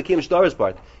doesn't work for the Kiyum Shtaris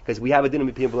part, because we have a din of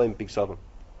Mipiyim V'Lo Mipik Sovim.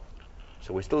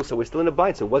 So we're still in a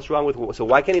bind. So what's wrong with? So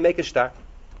why can't he make a star?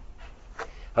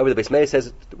 However, the Beis Meir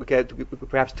says we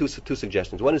perhaps two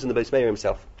suggestions. One is in the Beis Meir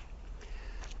himself.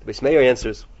 The Beis Meir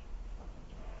answers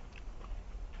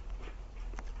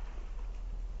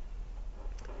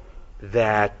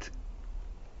that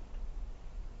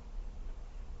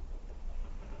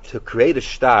to create a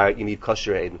star you need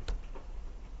kosher Eidin.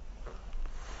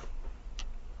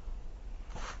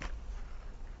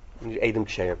 You need Eidin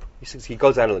Ksherim. He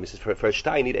goes on to them. He says, for a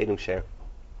shtar, you need Eidin Ksherim.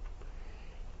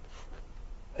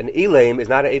 An Elam is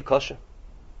not an Eid Kosher.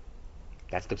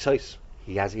 That's the choice.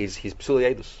 He's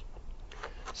Psuli Eidus.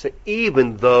 So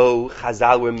even though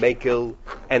Chazal were Mekel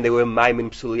and they were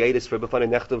Maimin Psuli Eidus for B'fanei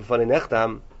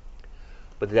Nechtam,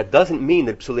 but that doesn't mean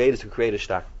that Psuli Eidus could create a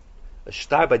shtar. A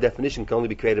shtar, by definition, can only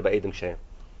be created by Eidin Ksherim.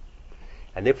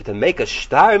 And therefore, to make a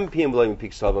star in Piyim V'Lo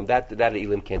Mipik Sovim, that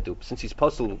Elam can't do. Since he's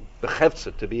postal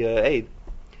b'chefza to be a Eid,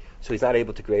 so he's not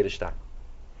able to create a star.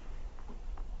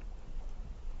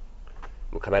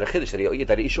 We'll come out of Chiddush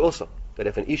that Isha also, that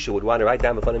if an Isha would want to write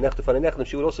down B'fanei Nechtam,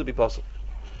 she would also be postal.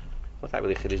 Well, not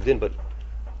really Chiddush din, but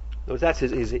No, that's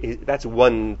that's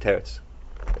one teretz.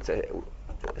 It's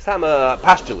a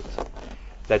postulate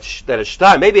that a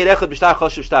star, maybe an echad b'shtar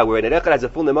choshev star, where an echad has a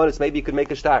full nemonis, maybe you could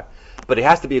make a star, but it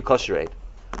has to be a kosher aid.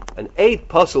 An 8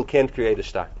 puzzle can't create a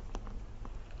star.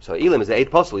 So Elam is an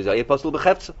 8 puzzle. He's an 8 puzzle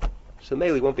b'chefza. So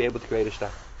Mele won't be able to create a star.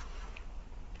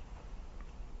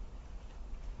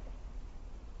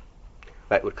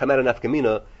 Right, it would come out of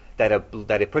nafkamina that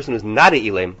a person who's not a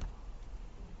Elam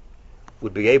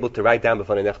would be able to write down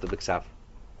b'fan nechta b'ksav.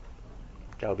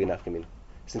 That would be nafkamina.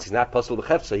 Since he's not puzzle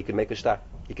b'chefza, he could make a star.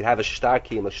 He could have a star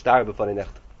kiyum, a star b'fan nechta.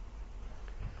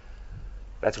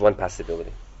 That's one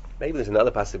possibility. Maybe there's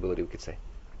another possibility we could say.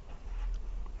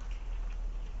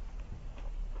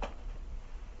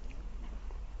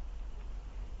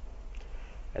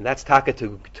 And that's taka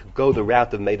to go the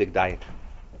route of Meidig Dayak.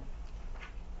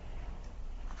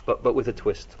 But with a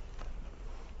twist.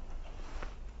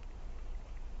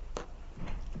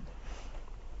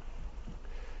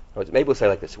 Maybe we'll say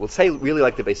like this. We'll say really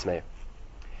like the Beis Meir.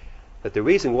 That the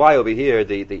reason why over here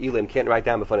the Elam can't write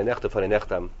down b'fan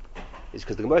nechtam is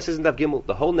because the Gemara says in Daf Gimel,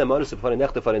 the whole nemanus of b'fan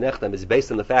nechtam is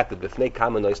based on the fact that b'fnei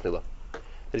kama nois nila. That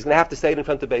he's going to have to say it in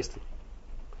front of Beis Din.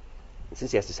 And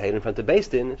since he has to say it in front of Beis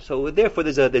Din, so therefore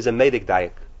there's a Meidig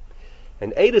Dayak.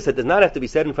 And Eidus that does not have to be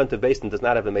said in front of Beis Din does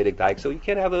not have a Meidig Dayak. So you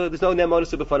can't have there's no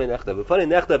nemanus of b'fan nechtam. B'fan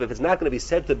nechtam, if it's not going to be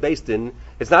said to Beis Din,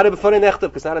 it's not a b'fan nechtam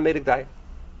because it's not a Meidig Dayak.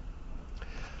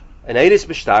 An Eidus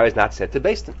b'shtar is not said to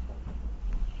Beis Din.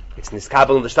 It's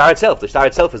niskabel in the star itself. The star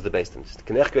itself is the Beis Din. It's the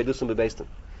knechkei dusum bebeis Din.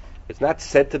 It's not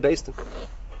said to Beis Din.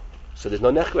 So there's no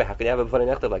nechkei. How can you have a b'fan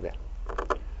nechtam like that?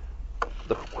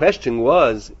 The question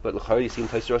was, but l'chari you see in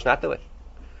Tosfos Rosh not the way.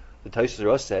 The Tosfos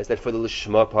Rosh says that for the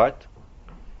lishma part,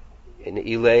 an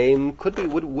Elam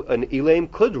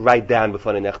could write down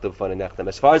b'fan nechtam.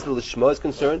 As far as the lishma is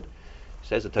concerned,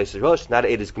 says the Tosfos Rosh, not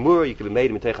Eidos Gemura, you could be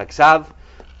made mitoich haksav.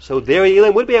 So there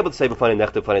Elam would be able to say b'fan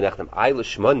nechtam. I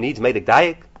lishma needs Meidig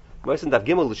Dayak. Mersin Daf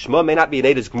Gimel lishma may not be an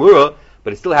Eidos Gemura,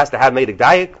 but it still has to have Meidig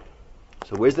Dayak.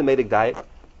 So where's the Meidig Dayak?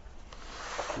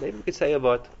 Maybe we could say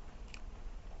about.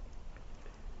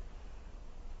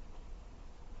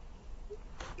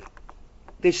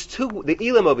 There's the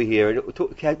Elam over here,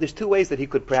 there's 2 ways that he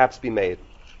could perhaps be made.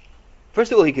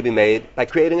 First of all, he could be made by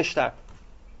creating a star.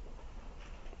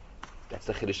 That's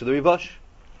the Chiddush of the Rivosh.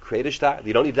 Create a star.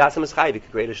 You don't need Dasam Eschayv, you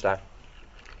could create a star.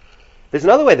 There's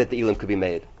another way that the Elam could be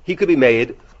made. He could be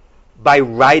made by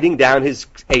writing down his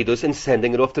Eidus and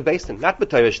sending it off to Beis Din. Not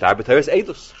B'Torah star, B'Torah's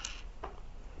Eidus.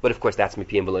 But of course that's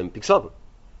Mipiyim V'Loim Piksovim.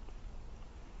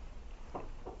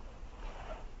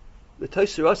 The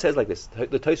Tosfos Rosh says like this.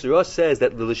 The Tosfos Rosh says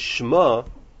that the Lishma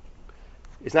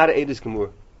is not an Eidos Gemur.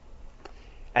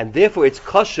 And therefore it's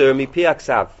kosher Mipi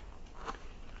Aksav.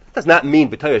 That does not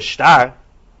mean B'Torah star.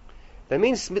 That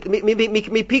means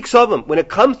Mipi Ksovim. When it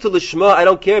comes to Lishma, I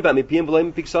don't care about Mipiyim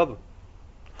V'Loim Piksovim.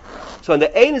 So in the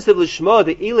Eidos of Lishma,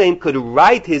 the Elam could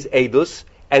write his Eidus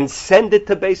and send it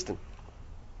to Beis Din.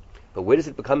 But where does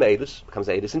it become Eidos? It becomes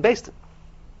Eidos in Beis Din.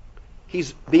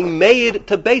 He's being made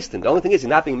to Beis Din. The only thing is, he's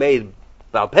not being made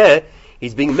Baal Peh,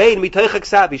 he's being made Mitoich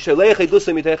HaKsav. He's Sholech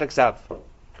Eidusa Mitoich HaKsav.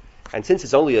 And since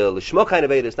it's only a Lishma kind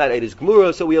of Eidus, not Eidos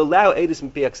Gemura, so we allow Eidus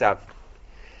Mipi HaKsav.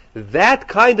 That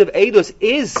kind of Eidos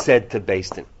is said to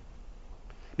Beis Din.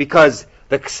 Because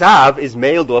the Ksav is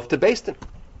mailed off to Beis Din.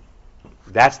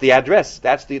 That's the address.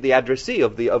 That's the addressee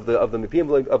of the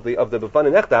Mipiyim of the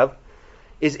B'fan nechtam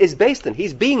is Beis Din.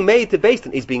 He's being made to Beis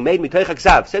Din. He's being made mitoich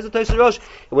haksav. Says the Tosfos Rosh.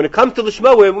 When it comes to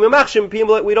Lishma, we're machshir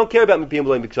Mipiyim. We don't care about Mipiyim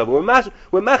V'Loim B'ksav.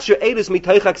 We're machshir Eidos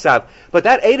mitoich haksav. But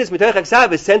that Eidos mitoich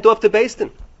haksav is sent off to Beis Din.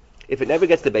 If it never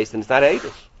gets to Beis Din, it's not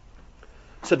Eidos.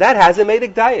 So that has a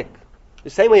Meidig Dayak. The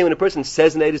same way when a person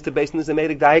says an Eidos to Beis Din is a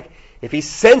Meidig Dayak. If he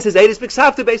sends his Eidos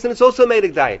B'ksav to Beis Din, it's also a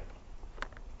Meidig Dayak.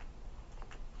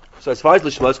 So as far as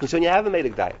Lishma is concerned, you have a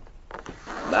Meidig Dayak.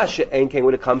 Masha Ein King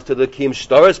when it comes to the Kiyum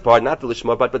Shtaros part, not the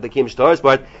Lishma part, but the Kiyum Shtaros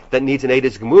part that needs an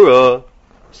Eidos Gemura,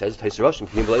 says Tosfos Rosh,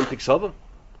 Mipiyim V'Loim Piksovim.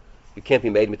 You can't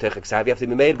be made Mitoich HaKsav, you have to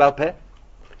be made Baal Peh.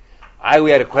 We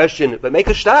had a question, but make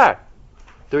a star.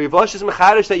 The Rivosh is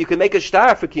Mecharish that you can make a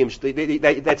star for Kiyum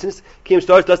Shtaros. That since Kiyum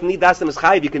Shtaros doesn't need Dasam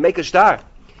Eschayv, you can make a star.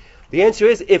 The answer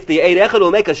is, if the Eid Echad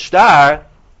will make a star,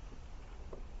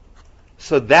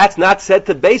 so that's not said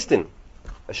to Beis Din.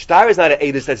 A star is not an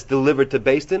Eidus that's delivered to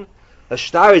Beis Din. A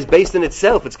star is Beis Din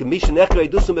itself. It's Gemisha Nechra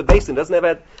Eidusum Beis Din. Doesn't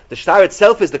have the star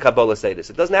itself is the Kabbalah Eidus.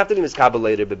 It doesn't have to be Miskabel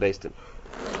later Beis Din.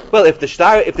 Well, if this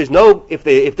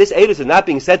Eidus is not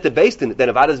being said to Beis Din, then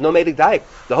Avada is no Meidig Dayak.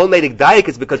 The whole Meidig Dayak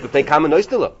is because B'fnei Kama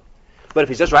Noisnila. But if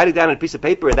he's just writing down on a piece of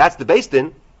paper and that's the Beis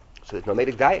Din, so there's no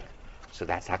Meidig Dayak. So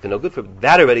that's not no good for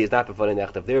that already is not before the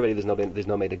Nechtav. There already there's no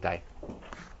Meidig Dayak.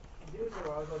 You used a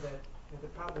while ago that And the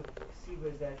problem with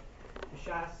ksiva is that the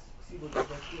shas ksiva is like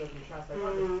the shas like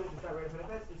since it's not right in front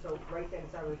of us, and so right then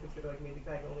it's not really considered like made the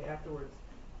only afterwards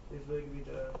there's really going to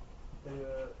be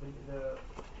the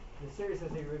seriousness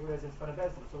that you're recognizing in front of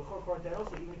Bezdin. So according to that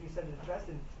also, even if you send it to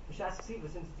Bezdin, the shas ksiva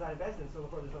since it's not in Bezdin, so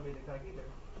there's no made the either.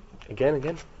 Again.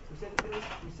 So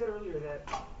we said earlier that,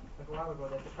 like a while ago,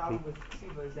 that the problem with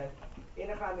ksiva is that in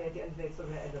a family at the end of the day it's still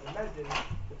going to end up in Bezdin,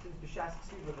 but since the shas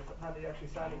ksiva, the time they actually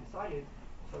decided,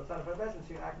 so it's not in front of Bezdin, so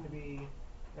you're not going to be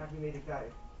made the guy.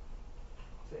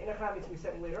 So in a family it's going to be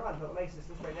setting later on, but what makes this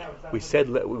right now? It's not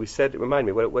We said. Remind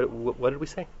me. What did we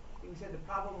say? We said the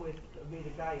problem with made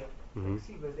the guy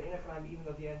ksiva is the in a family, even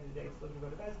though at the end of the day it's still going to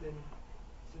go to Bezdin.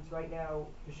 Since right now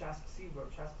the shas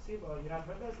ksiva, you're not in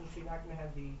front of Bezdin, so you're not going to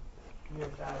have the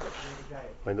nearest out of the guy.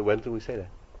 When did we say that?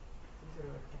 We said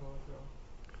it like a couple months ago.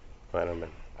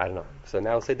 I don't know. So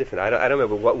now I'll say different. I don't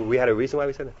remember. What we had a reason why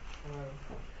we said that.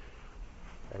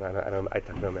 I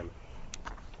don't remember.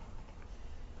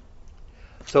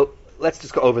 So let's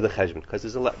just go over the cheshbon because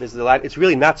there's a lot. It's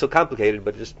really not so complicated,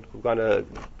 but we're gonna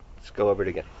just go over it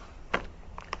again.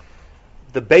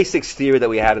 The basic steer that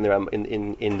we had in the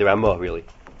Ramah, really,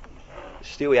 the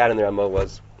steer we had in the Ramah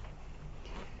was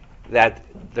that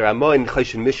the Ramah in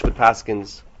Choshen Mishpat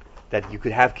Paskins that you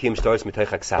could have kiyum shtaros mitoich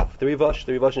haksav. The Rivosh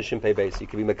and Shimpei Beis. You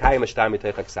could be mekayim a shtar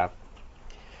mitoich haksav.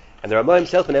 And the Ramah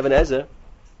himself in Even Ezer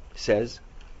says,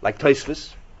 like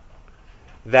Tosfos,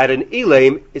 that an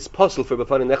Elaim is possible for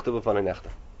b'fanei nechta.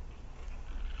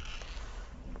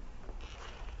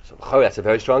 So that's a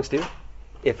very strong steer.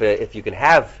 If you can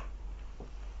have,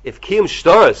 if kiyum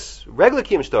shtaros, regular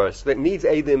kiyum shtaros, that needs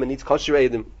edim and needs kosher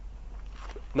edim,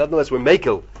 nonetheless we're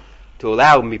makel to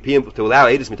allow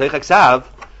edus mitoich haksav.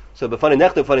 So b'fanei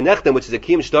nechta, which is a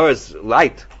kiyum shtaros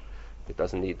light, it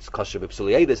doesn't need kosher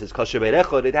b'psuliadis, it's kosher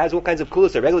be'erechod. It has all kinds of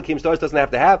kulas that regular kiyum shtaros doesn't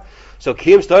have to have. So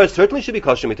kiyum shtaros certainly should be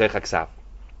kosher mitoich haksav.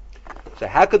 So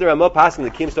how could the Ramah pass in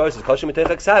the kiyum shtaros is kosher mitoich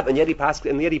haksav, and yet he passes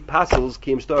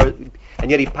kiyum shtaros,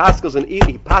 and yet he passes an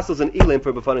elim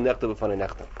for b'fanei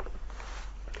nechta.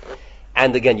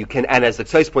 And again, and as the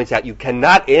Tzos points out, you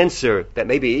cannot answer that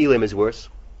maybe elim is worse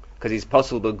because he's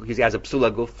possible, he has a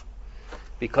psula guf.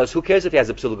 Because who cares if he has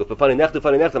a psula guf? B'fanei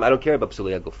nechta, I don't care about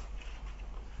psula guf.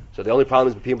 So the only problem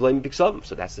is people blaming Piksavim.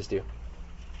 So that's the steer.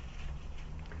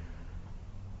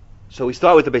 So we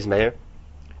start with the Beis Meir.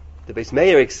 The Beis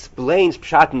Meir explains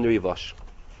Pshat in the Rivosh.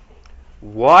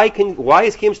 Why is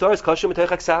kiyum shtaros kosher mitoich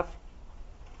haksav?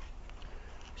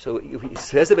 So he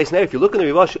says the Beis Meir, if you look in the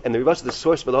Rivosh, and the Rivosh is the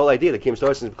source for the whole idea that kiyum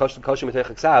shtaros is kosher mitoich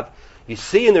haksav, you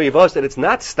see in the Rivosh that it's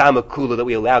not stam kula that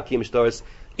we allow kiyum shtaros,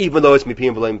 even though it's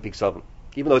mipiyim v'lo mipiksavim,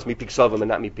 even though it's mipiksavim and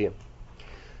not mipiyim.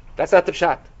 That's not the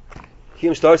Pshat.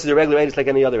 Kiyum shtaros is a regular edus like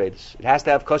any other edus. It has to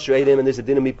have kosher edim, and there's a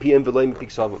din of mipiyim v'lo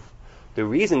mipiksavim. The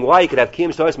reason why you could have kiyum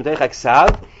shtaros mitoich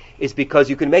haksav is because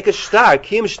you can make a star.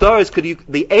 Kiyum shtaros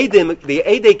the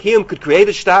edei kiyum could create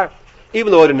a star,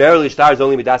 even though ordinarily a star is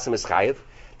only midasam eschayev.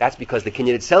 That's because the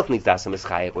kinyan itself needs dasam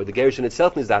eschayev, or the gerushin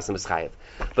itself needs dasam eschayev.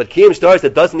 But kiyum shtaros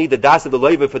that doesn't need the das of the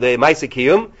loiva for the ma'aseh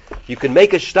kiyum, you can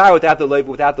make a star without the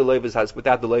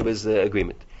loiva's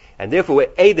agreement. And therefore,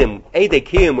 with edei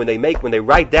kiyum, when they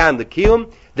write down the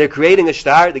kiyum, they're creating a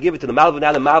star. They give it to the malva.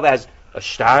 Now the malva has a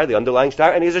star, the underlying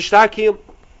star, and he has a star kiyum.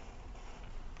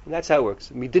 And that's how it works.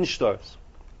 Midin shtaros.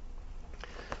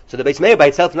 So the Beis Meir by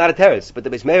itself is not a teres, but the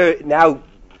Beis Meir now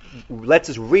lets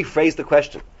us rephrase the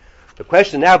question. The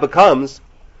question now becomes,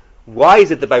 why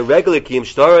is it that by regular kiyum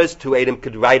shtaros, two edim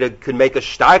could make a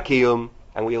star kiyum,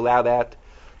 and we allow that?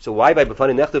 So why by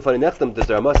b'fanei nechtam does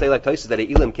the Ramah say like Tosfos that a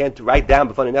elim can't write down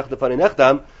b'fanei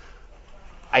nechtam?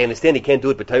 I understand he can't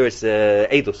do it b'teiros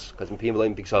edus because mipiyim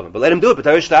v'lo mipiksavim, but let him do it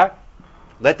b'teiros star.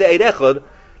 Let the eid echad,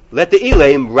 let the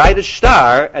elim write a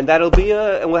star, and that'll be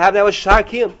and we'll have now a star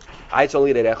kiyum. It's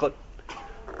only an eid echad,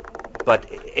 but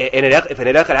if an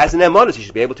eid echad has an emonus, he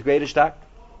should be able to create a star.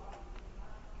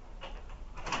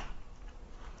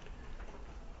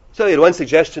 So he had one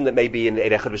suggestion that maybe in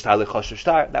Eid Echad v'shtar lechosher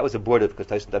star. That was abortive because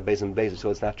Tyson done Beis and Beis, so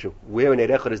it's not true. Where in Eid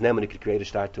Echad is Neman, he could create a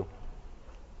star too.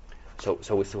 So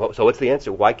what's the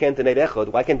answer? Why can't the Eid Echad?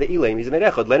 Why can't the Elaim? He's an Eid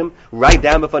Echad. Let him write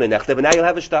down b'fanei nechta, and now you'll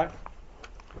have a star.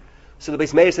 So the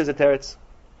Beis Meir says a teretz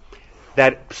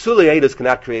that psulei edus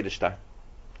cannot create a star,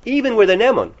 even where they're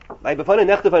Neman. Like b'fanei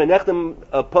nechta,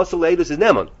 a posel edus is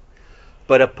Neman,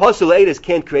 but a posel edus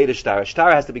can't create a star. A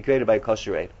star has to be created by a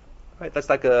kosher eid. Right? That's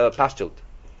like a postulate.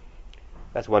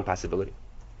 That's one possibility.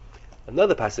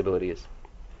 Another possibility is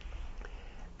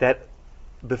that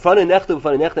b'fanei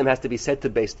nechtam has to be said to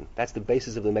Beis Din. That's the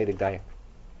basis of the Meidik Daya.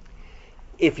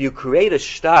 If you create a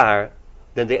star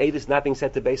then the Eidus is not being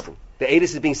said to Beis Din. The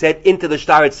Eidus is being said into the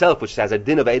star itself, which has a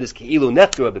din of Eidus Ki'ilu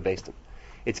Nechtur of Beis Din.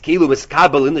 It's Ki'ilu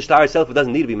Miskabel in the star itself, it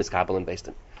doesn't need to be Miskabel in Beis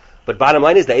Din. But bottom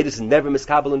line is, the Eidus is never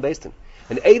Miskabel in Beis Din.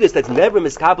 An Eidus that's never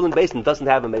Miskabel in Beis Din doesn't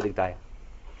have a Meidik Daya.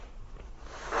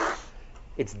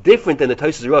 It's different than the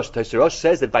Tosfos Rosh. Tosfos Rosh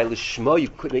says that by Lishma,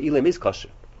 the Ilim is kosher.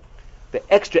 The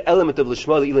extra element of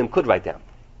Lishma, the Ilim could write down.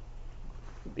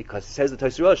 Because it says the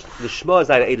Tosfos Rosh, Lishma is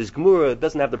not an Eidus Gemura, it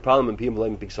doesn't have the problem in Piyam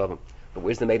B'Loim B'Ksavim. But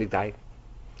where's the Meidik Daya?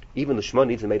 Even Lishma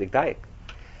needs a Meidik Daya.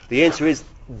 The answer is,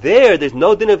 there's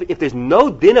no din of, if there's no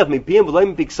din of Piyam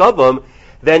B'Loim B'Ksavim,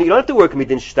 then you don't have to work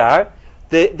Midin Shtar.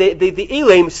 The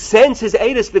Elam sends his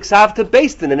Eidus B'Ksav to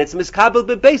Beis Din, and it's Miskabel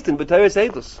B'Beis Din, B'Teres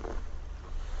Eidus.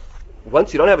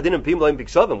 Once you don't have a din of Piyam B'Loim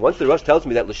B'Ksavim, once the Rosh tells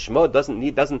me that Lishma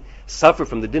doesn't suffer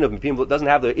from the din of Piyam, doesn't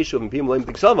have the issue of Piyam B'Loim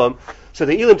B'Ksavim, so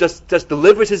the Elam just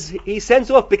delivers he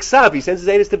sends off B'Ksav, he sends his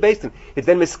Eidus to Beis Din. It's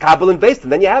then Miskabel in Beis Din,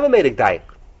 then you have a Meidik Dayek.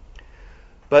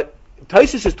 But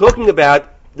Tosfos is talking about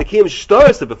the Kiyam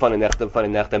Shtaris the B'fanei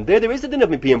Nechtam. There is a din of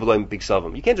Piyam B'Loim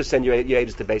B'Ksavim. You can't just send your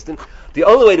Eidus to Beis Din. The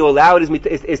only way to allow it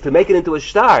is to make it into a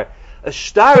star. A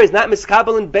star is not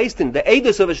miskabel in Beis Din. The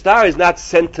Eidus of a star is not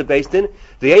sent to Beis Din.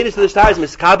 The Eidus of the star is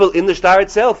miskabel in the star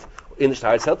itself. In the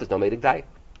star itself, there's no Meidik Daya.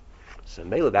 So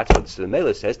Mela, that's what the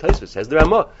Mela says. Tosfos says the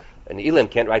Ramah. And Elam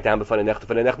can't write down B'fanei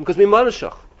Nechtam because we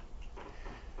manashach.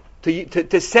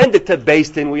 To send it to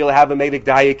Beis Din where you'll have a Meidik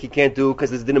Daya, he can't do because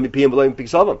there's a din of Piyam B'Loim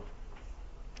B'Ksavim.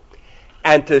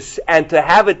 And to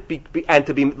have it let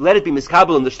it be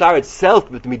miskabel in the star itself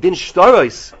with midin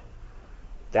shtaros,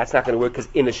 that's not going to work because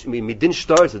in midin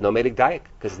shtaros there's no Meidik Dayek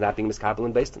because it's not being miskabel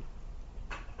in Beis Din.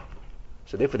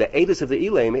 So therefore, the Eidus of the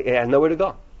Elam, it has nowhere to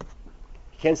go.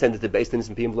 You can't send it to Beis Din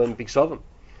and Piyam B'Loim B'Ksavim.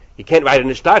 You can't write it in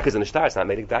the star because in the star it's not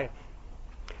Meidik Dayek.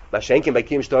 Mashenkin by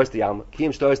Kiyam Shtaros the Alma. Kiyam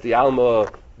Shtaros the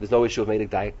Alma, there's no issue of Meidik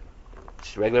Dayek.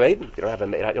 It's regular Eidin. You don't have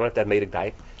to have Meidik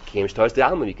Dayek. Kiyam Shtaros the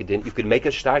Alma. You could make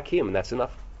a star Kiyam and that's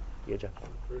enough. Yeah, John.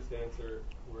 The first answer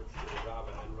works in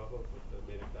Rabba and Rava, but the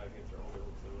Meidik Dayek answer only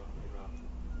works in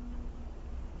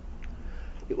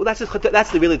Rabba. Well,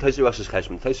 that's the really Tosfos Rosh's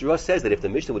cheshbon. Tosfos Rosh says that if the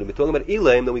Mishnah would have been talking about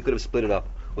Elam, then we could have split it up.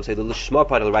 We'll say the Lishma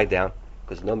part will write down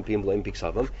because no Piyam B'Loim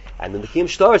B'Ksavim, and then the Kiyam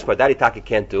Shtaros part that Itaka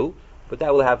can't do, but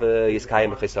that will have a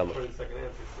Yiskayim Chesama. For the second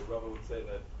answer, so Rava would say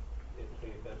that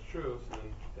if that's true, so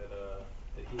then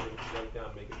that Elam could write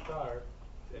down, make a star,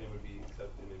 and it would be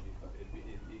accepted, and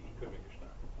he could make a star.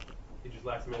 It just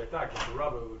lacks Meidik Dayek, but for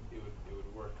Rava it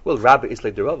would work. Well, Rabba is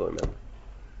like the Rava, remember.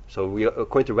 So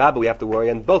according to Rabba, we have to worry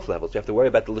on both levels. You have to worry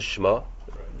about the Lishma.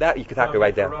 Right. That you can take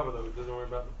right down. Rava, though, it doesn't worry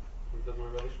about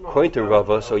Lishma. According to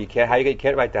Rava, so you can't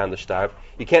write down the star.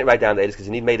 You can't write down the Eidus because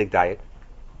you need Meidik Dayek.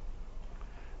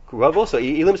 Rava also,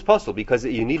 Elam is possible because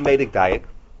you need Meidik Dayek.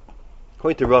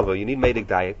 According to Rava, you need Meidik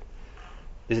Dayek.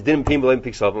 There's a din in Piyam B'Loim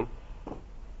B'Ksavim.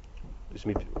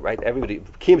 Right, everybody.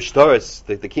 Kiyam Shtaros,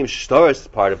 the Kiyam Shtaros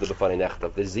part of the B'fanei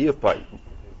Nechtam, the Ziyuv part,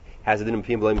 has a din in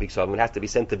Piyam B'Loim B'Ksavim. It has to be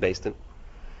sent to Beis Din.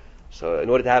 So in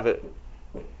order to have it,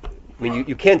 I mean,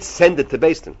 you can't send it to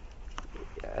Beis Din.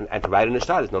 And to write in the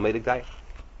star, there's no Meidik Dayek.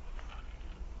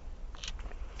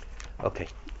 Okay,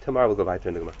 tomorrow we'll go back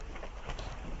to the Gemara.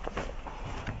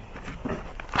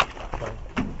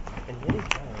 And Meidik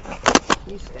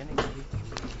Dayek, he's standing